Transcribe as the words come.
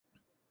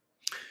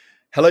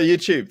Hello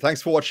YouTube,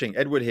 thanks for watching.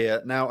 Edward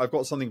here. Now I've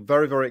got something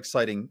very, very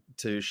exciting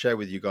to share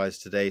with you guys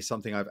today,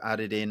 something I've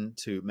added in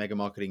to Mega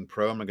Marketing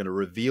Pro. I'm going to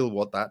reveal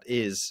what that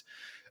is.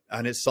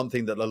 And it's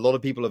something that a lot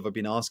of people have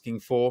been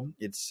asking for.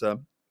 It's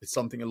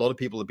something a lot of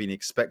people have been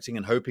expecting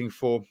and hoping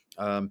for.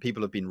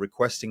 People have been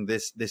requesting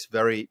this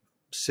very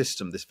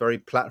system, this very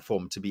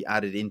platform to be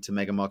added into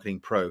Mega Marketing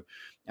Pro.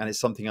 And it's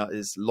something that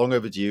is long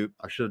overdue.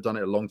 I should have done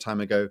it a long time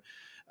ago.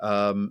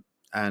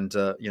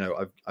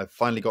 I've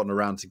finally gotten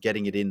around to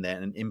getting it in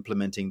there and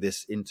implementing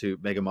this into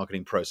Mega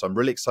Marketing Pro. So I'm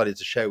really excited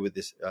to share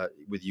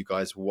with you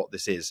guys what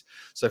this is.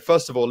 So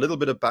first of all, a little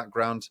bit of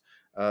background.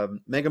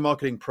 Mega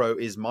Marketing Pro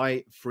is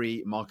my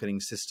free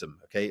marketing system.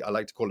 Okay, I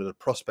like to call it a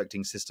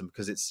prospecting system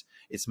because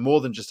it's more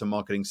than just a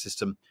marketing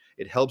system.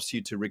 It helps you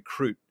to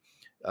recruit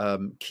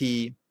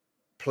key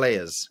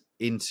players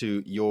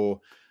into your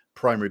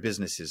primary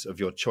businesses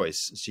of your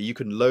choice. So you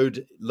can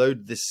load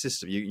this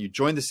system. You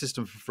join the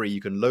system for free.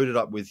 You can load it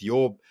up with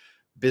your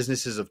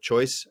businesses of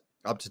choice,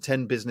 up to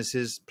 10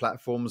 businesses,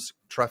 platforms,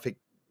 traffic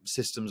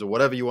systems, or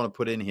whatever you want to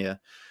put in here.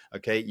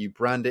 Okay, you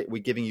brand it.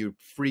 We're giving you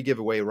free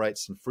giveaway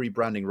rights and free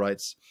branding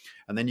rights.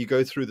 And then you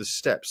go through the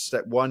steps.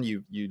 Step one,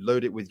 you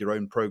load it with your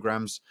own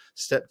programs.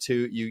 Step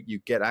two, you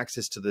get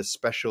access to the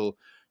special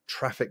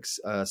traffic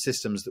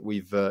systems that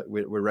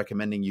we're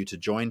recommending you to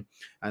join.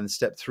 And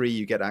step three,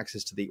 you get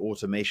access to the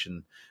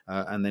automation.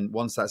 And then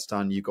once that's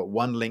done, you've got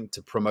one link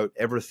to promote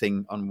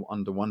everything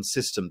under one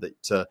system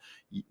that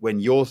when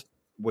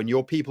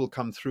your people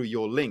come through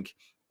your link,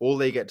 all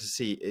they get to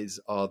see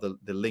are the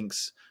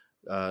links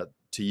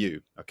to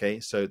you.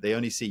 Okay, so they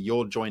only see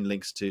your join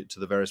links to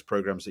the various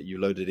programs that you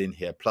loaded in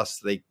here.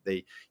 Plus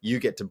you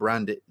get to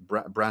brand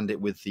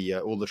it with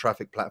all the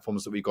traffic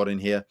platforms that we've got in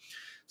here,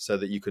 so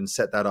that you can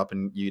set that up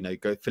and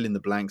go fill in the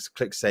blanks,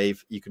 click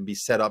save. You can be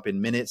set up in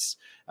minutes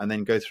and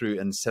then go through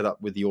and set up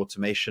with the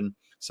automation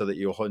so that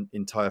your whole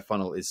entire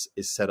funnel is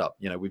set up.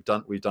 We've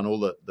done all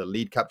the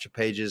lead capture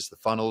pages, the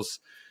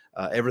funnels,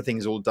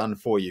 everything's all done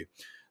for you.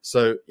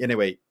 So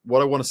anyway,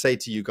 what I want to say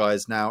to you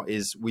guys now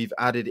is we've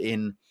added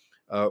in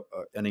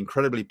an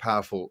incredibly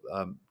powerful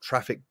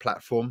traffic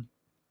platform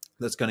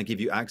that's going to give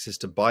you access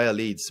to buyer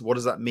leads. What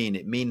does that mean?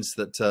 It means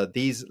that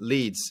these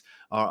leads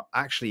are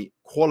actually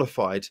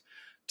qualified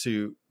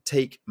to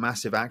take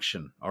massive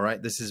action. All right,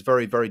 this is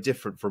very, very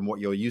different from what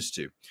you're used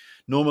to.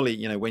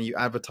 Normally, when you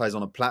advertise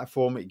on a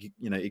platform,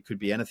 it could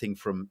be anything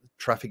from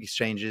traffic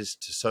exchanges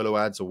to solo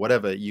ads or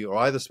whatever. You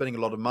are either spending a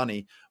lot of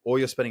money or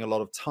you're spending a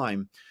lot of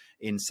time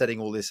in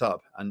setting all this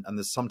up, and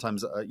there's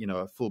sometimes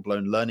a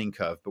full-blown learning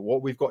curve. But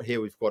what we've got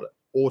here, we've got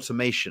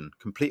automation,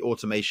 complete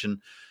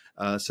automation,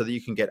 so that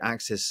you can get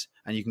access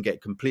and you can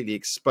get completely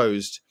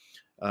exposed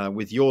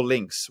with your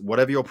links,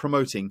 whatever you're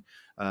promoting,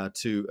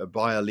 to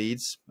buyer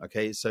leads.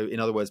 Okay, so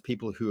in other words,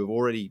 people who have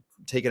already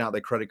taken out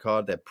their credit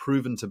card, they're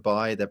proven to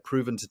buy, they're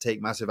proven to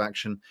take massive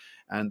action,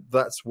 and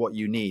that's what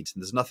you need.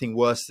 And there's nothing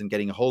worse than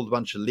getting a whole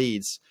bunch of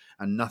leads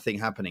and nothing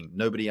happening,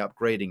 nobody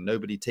upgrading,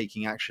 nobody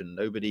taking action,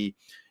 nobody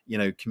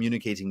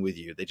communicating with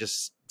you. They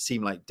just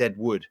seem like dead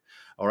wood.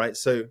 All right,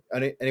 so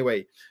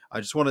anyway, I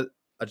just want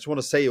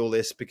to say all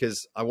this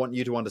because I want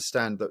you to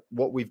understand that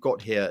what we've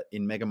got here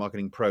in Mega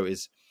Marketing Pro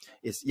is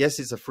yes,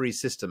 it's a free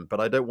system,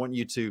 but I don't want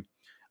you to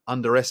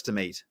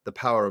underestimate the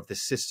power of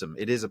this system.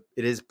 It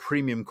is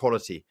premium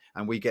quality,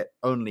 and we get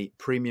only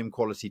premium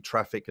quality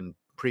traffic and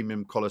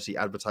premium quality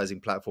advertising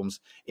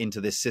platforms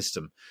into this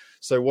system.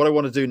 So what I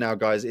want to do now,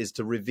 guys, is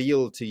to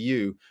reveal to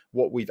you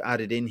what we've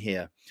added in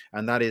here,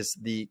 and that is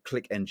the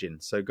click engine.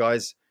 So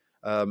guys,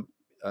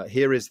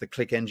 here is the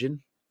click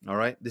engine. All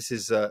right, this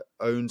is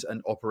owned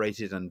and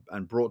operated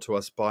and brought to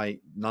us by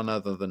none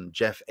other than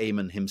Jeff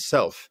Amon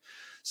himself.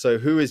 So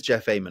who is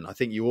Jeff Amon? I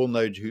think you all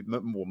know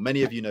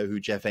many of you know who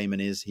Jeff Amon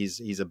is.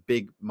 He's a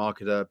big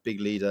marketer, big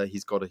leader.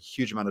 He's got a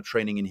huge amount of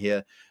training in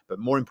here, but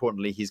more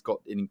importantly, he's got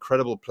an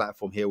incredible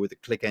platform here with a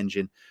click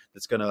engine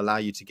that's going to allow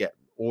you to get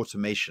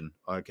automation,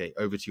 okay,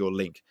 over to your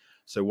link.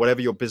 So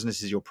whatever your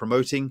business is you're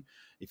promoting,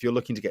 if you're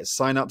looking to get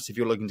signups, if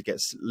you're looking to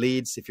get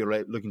leads, if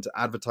you're looking to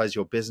advertise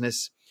your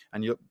business,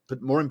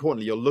 but more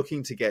importantly, you're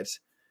looking to get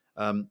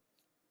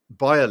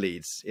buyer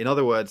leads. In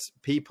other words,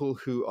 people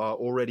who are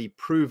already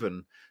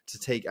proven to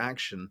take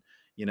action,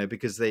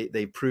 because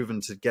they've proven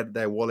to get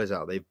their wallet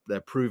out. They're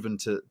proven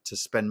to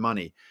spend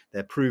money.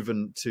 They're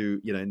proven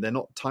to, they're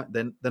not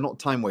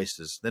time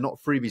wasters. They're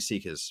not freebie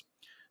seekers.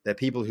 They're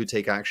people who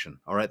take action.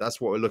 All right, that's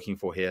what we're looking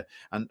for here.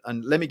 And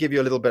let me give you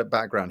a little bit of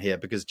background here,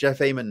 because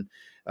Jeff Amon,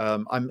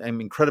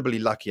 I'm incredibly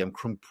lucky. I'm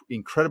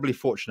incredibly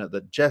fortunate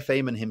that Jeff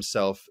Amon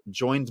himself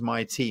joined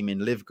my team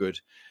in Live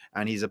Good,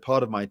 and he's a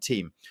part of my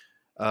team.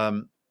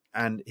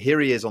 And here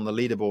he is on the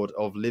leaderboard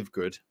of Live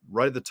Good,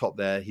 right at the top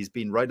there. He's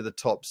been right at the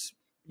tops,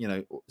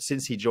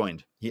 since he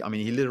joined. He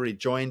literally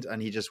joined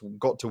and he just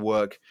got to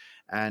work,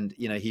 and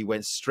he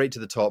went straight to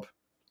the top.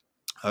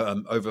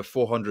 Over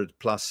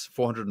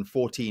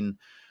 414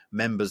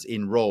 members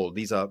enrolled.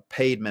 These are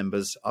paid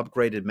members,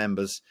 upgraded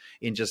members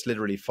in just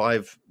literally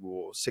 5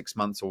 or 6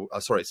 months, or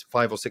sorry, it's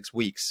 5 or 6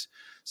 weeks.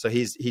 So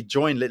he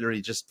joined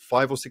literally just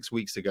 5 or 6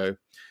 weeks ago.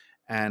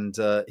 And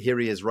here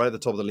he is right at the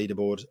top of the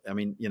leaderboard. I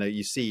mean, you know,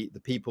 you see the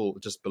people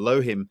just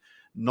below him,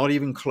 not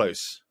even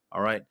close.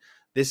 All right.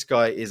 This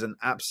guy is an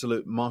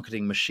absolute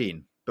marketing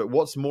machine. But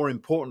what's more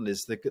important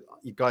is that,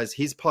 you guys,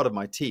 he's part of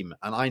my team,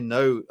 and I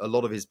know a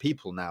lot of his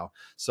people now.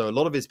 So a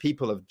lot of his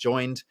people have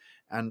joined,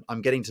 and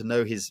I'm getting to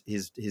know his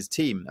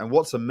team. And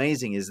what's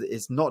amazing is that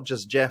it's not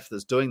just Jeff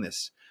that's doing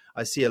this.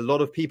 I see a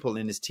lot of people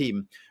in his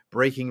team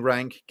breaking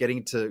rank,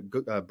 getting to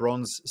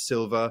bronze,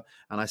 silver,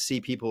 and I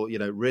see people, you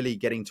know, really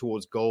getting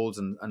towards gold,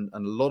 and a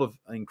lot of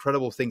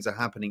incredible things are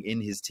happening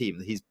in his team.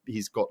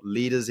 He's got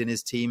leaders in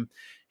his team.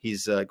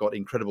 He's got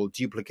incredible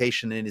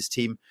duplication in his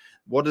team.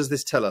 What does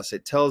this tell us?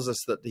 It tells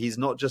us that he's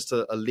not just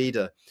a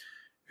leader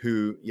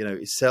who, you know,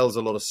 sells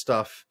a lot of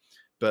stuff,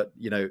 but,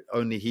 you know,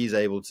 only he's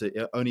able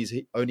to,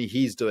 only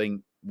he's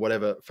doing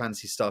whatever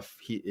fancy stuff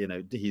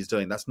he's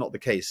doing. That's not the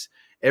case.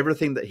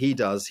 Everything that he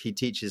does, he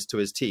teaches to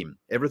his team.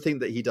 Everything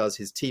that he does,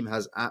 his team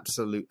has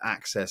absolute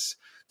access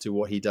to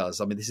what he does.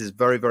 I mean, this is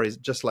very, very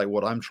just like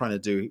what I'm trying to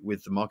do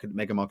with the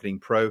Mega Marketing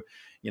Pro.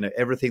 You know,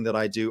 everything that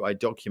I do, I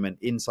document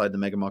inside the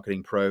Mega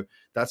Marketing Pro.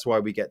 That's why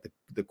we get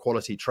the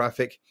quality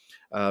traffic.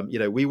 You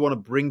know, we want to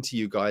bring to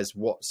you guys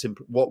what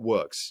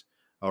works.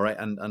 All right,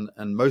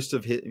 and most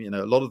of his, you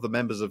know, a lot of the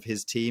members of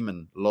his team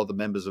and a lot of the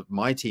members of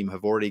my team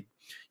have already,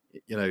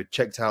 you know,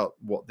 checked out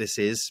what this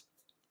is,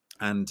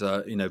 and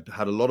you know,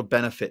 had a lot of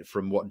benefit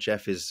from what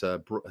Jeff has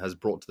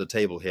brought to the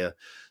table here.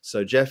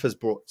 So Jeff has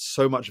brought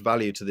so much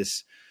value to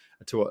this,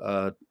 to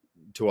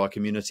our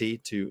community,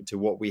 to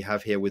what we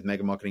have here with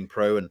Mega Marketing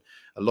Pro, and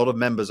a lot of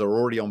members are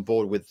already on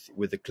board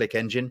with the Click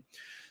engine.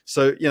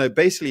 So, you know,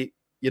 basically,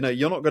 you know,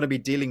 you're not going to be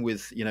dealing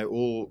with, you know,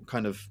 all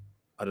kind of,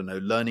 I don't know,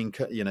 learning,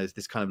 you know,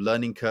 this kind of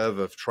learning curve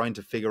of trying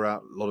to figure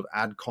out a lot of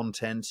ad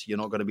content. You're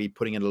not going to be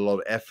putting in a lot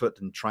of effort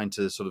and trying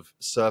to sort of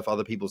surf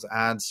other people's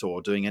ads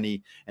or doing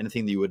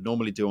anything that you would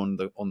normally do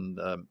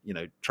on you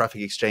know,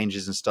 traffic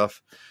exchanges and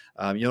stuff.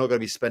 You're not going to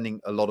be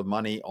spending a lot of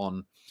money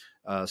on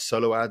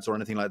solo ads or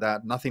anything like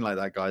that. Nothing like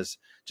that, guys.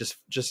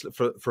 Just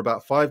for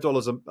about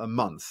 $5 a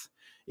month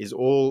is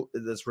all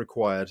that's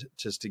required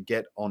just to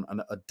get on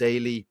a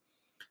daily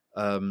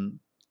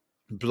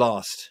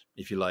blast,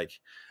 if you like,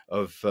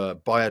 of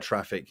buyer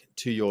traffic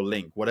to your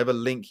link, whatever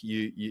link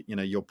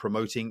you're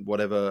promoting,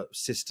 whatever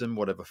system,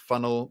 whatever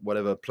funnel,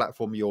 whatever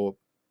platform you're,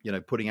 you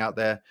know, putting out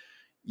there.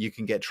 You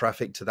can get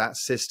traffic to that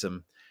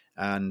system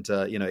and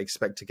you know,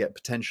 expect to get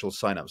potential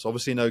signups.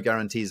 Obviously, no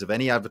guarantees of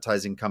any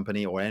advertising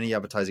company or any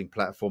advertising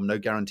platform, no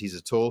guarantees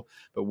at all.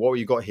 But what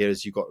you got here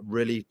is you've got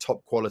really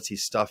top quality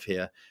stuff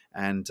here,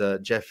 and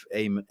Jeff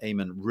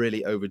Amon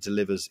really over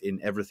delivers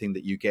in everything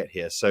that you get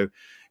here. So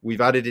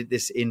we've added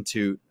this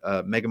into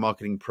Mega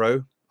Marketing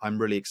Pro. I'm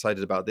really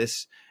excited about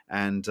this,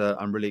 and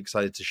I'm really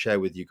excited to share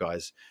with you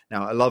guys.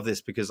 Now, I love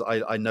this because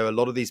I know a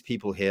lot of these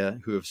people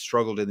here who have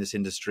struggled in this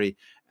industry,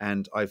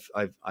 and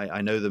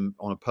I know them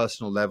on a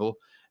personal level.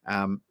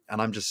 And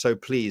I'm just so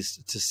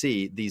pleased to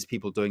see these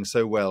people doing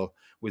so well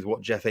with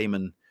what Jeff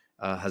Amon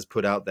has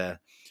put out there.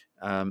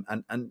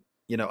 And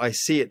you know, I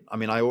see it. I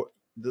mean,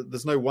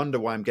 there's no wonder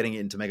why I'm getting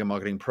into Mega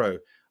Marketing Pro.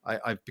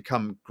 I've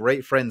become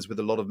great friends with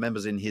a lot of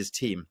members in his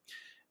team.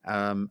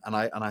 And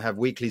I have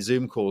weekly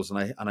Zoom calls,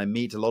 and I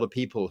meet a lot of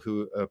people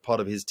who are part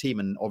of his team,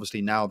 and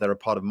obviously now they're a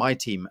part of my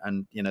team,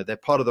 and you know, they're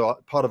part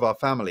of our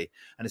family.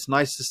 And it's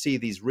nice to see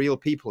these real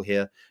people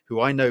here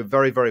who I know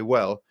very, very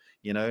well,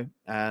 you know.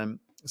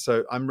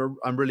 So I'm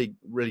really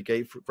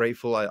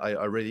grateful. I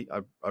really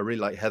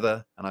like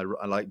Heather, and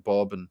I like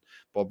Bob and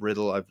Bob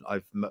Riddle.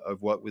 I've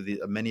worked with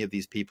many of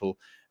these people,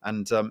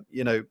 and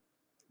you know,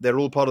 they're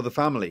all part of the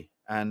family.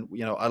 And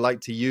you know, I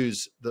like to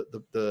use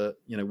the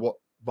you know, what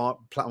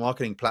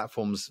marketing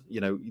platforms,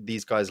 you know,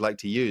 these guys like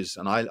to use,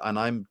 and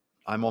I'm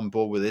on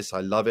board with this.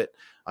 I love it.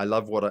 I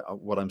love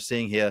what I'm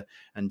seeing here.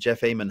 And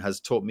Jeff Amon has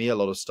taught me a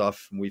lot of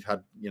stuff, and we've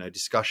had, you know,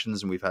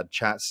 discussions, and we've had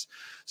chats.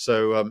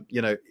 So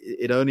you know,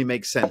 it only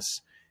makes sense.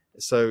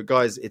 So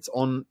guys, it's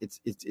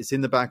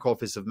in the back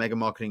office of Mega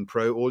Marketing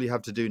Pro. All you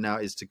have to do now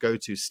is to go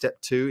to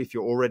step 2. If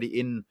you're already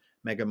in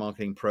Mega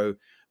Marketing Pro,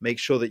 make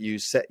sure that you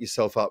set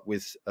yourself up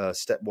with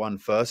step 1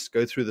 first.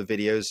 Go through the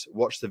videos,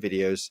 watch the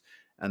videos,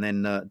 and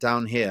then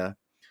down here,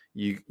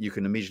 you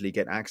can immediately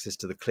get access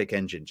to the Click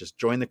engine. Just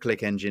join the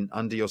Click engine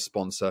under your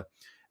sponsor,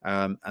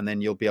 and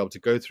then you'll be able to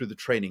go through the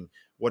training.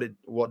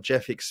 What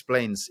Jeff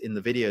explains in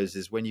the videos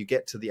is when you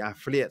get to the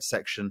affiliate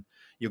section,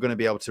 you're going to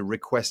be able to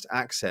request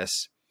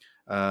access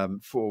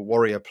for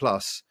Warrior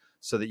Plus,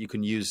 so that you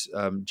can use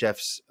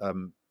Jeff's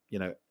you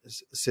know,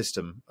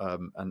 system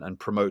and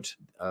promote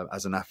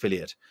as an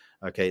affiliate.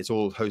 Okay, it's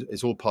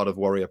all part of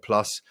Warrior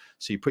Plus.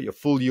 So you put your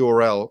full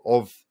URL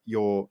of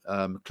your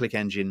Click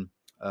engine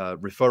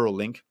referral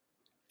link,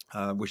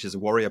 which is a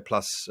Warrior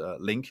Plus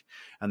link,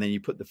 and then you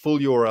put the full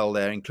URL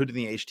there, including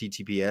the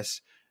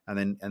HTTPS,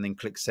 and then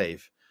click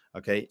save.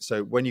 Okay,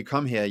 so when you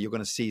come here, you're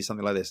going to see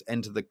something like this: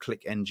 enter the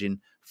Click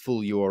engine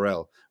full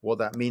URL. What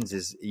that means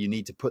is you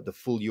need to put the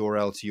full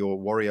URL to your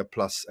Warrior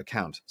Plus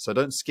account. So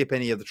don't skip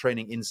any of the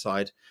training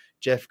inside.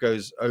 Jeff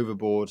goes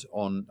overboard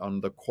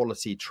on the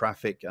quality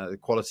traffic, the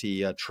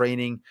quality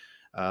training,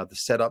 the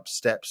setup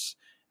steps.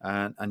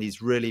 and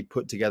he's really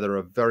put together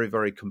a very,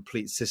 very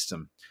complete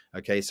system.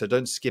 Okay, so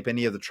don't skip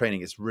any of the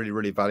training. It's really,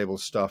 really valuable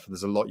stuff.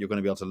 There's a lot you're going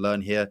to be able to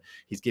learn here.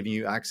 He's giving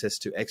you access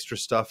to extra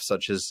stuff,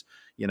 such as,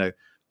 you know,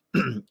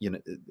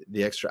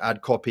 the extra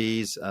ad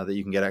copies that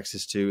you can get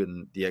access to,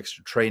 and the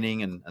extra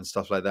training and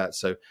stuff like that.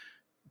 So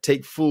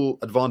take full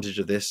advantage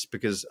of this,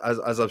 because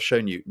as I've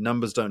shown you,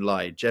 numbers don't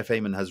lie. Jeff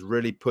Amon has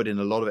really put in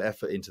a lot of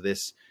effort into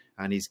this,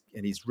 and he's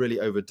really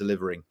over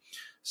delivering.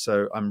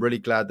 So I'm really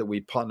glad that we're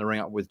partnering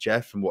up with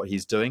Jeff and what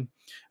he's doing.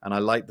 And I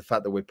like the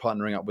fact that we're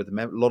partnering up with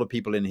a lot of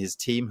people in his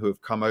team who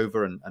have come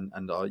over and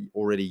are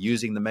already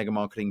using the Mega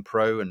Marketing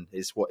Pro, and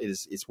it's what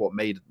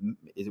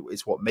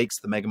makes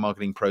the Mega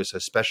Marketing Pro so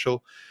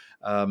special.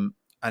 And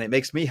it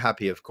makes me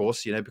happy, of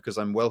course, because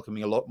I'm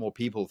welcoming a lot more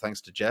people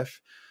thanks to Jeff.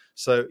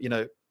 So,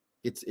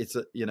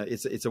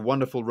 it's a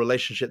wonderful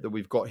relationship that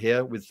we've got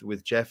here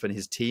with Jeff and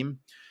his team.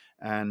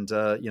 And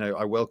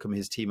I welcome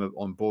his team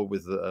on board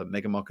with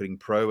Mega Marketing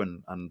Pro,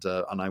 and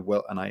I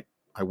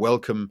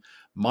welcome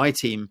my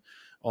team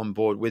on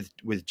board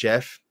with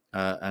Jeff.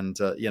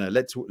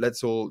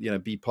 Let's all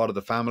be part of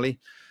the family.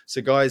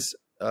 So guys,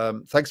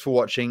 thanks for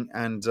watching,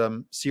 and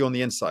see you on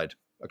the inside.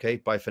 Okay,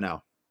 bye for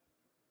now.